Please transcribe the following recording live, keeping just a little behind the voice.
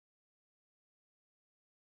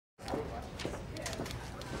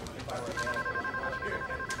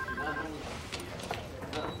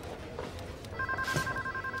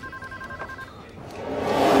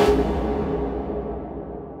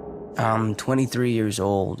I'm 23 years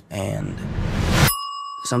old, and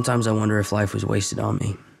sometimes I wonder if life was wasted on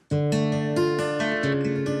me.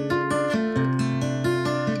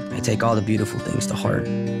 I take all the beautiful things to heart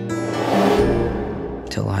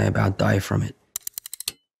till I about die from it.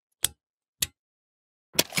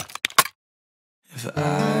 If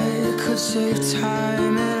I could save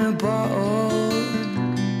time in a bottle,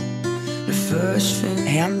 the first thing.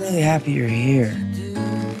 Hey, I'm really happy you're here.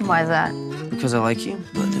 Why is that? Because I like you.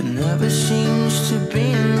 But there never seems to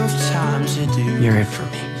be enough time to do. You're it for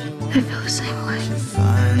me. I feel the same way.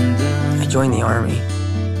 I joined the army.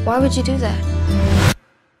 Why would you do that?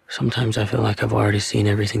 Sometimes I feel like I've already seen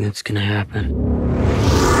everything that's gonna happen.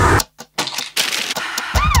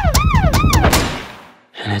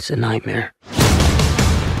 And it's a nightmare.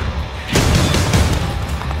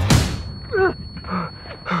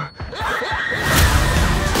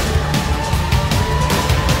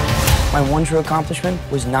 My one true accomplishment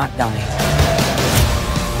was not dying.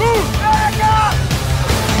 Move back up!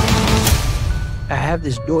 I have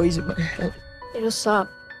this noise in my head. It'll stop.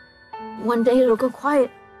 One day it'll go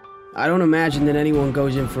quiet. I don't imagine that anyone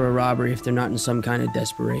goes in for a robbery if they're not in some kind of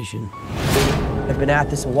desperation. I've been at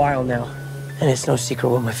this a while now, and it's no secret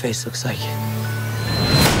what my face looks like.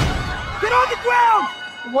 Get on the ground!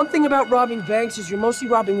 One thing about robbing banks is you're mostly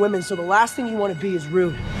robbing women, so the last thing you want to be is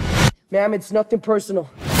rude. Ma'am, it's nothing personal.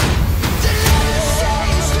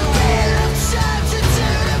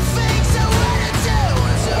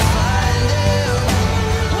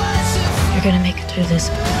 You're gonna make it through this.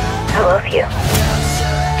 I love you.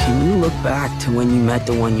 Can you look back to when you met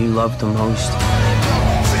the one you loved the most?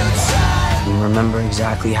 And remember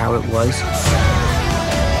exactly how it was?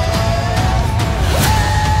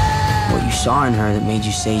 What you saw in her that made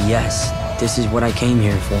you say, yes, this is what I came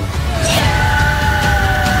here for.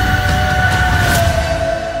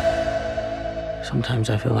 Sometimes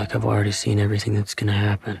I feel like I've already seen everything that's gonna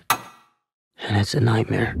happen. And it's a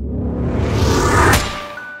nightmare.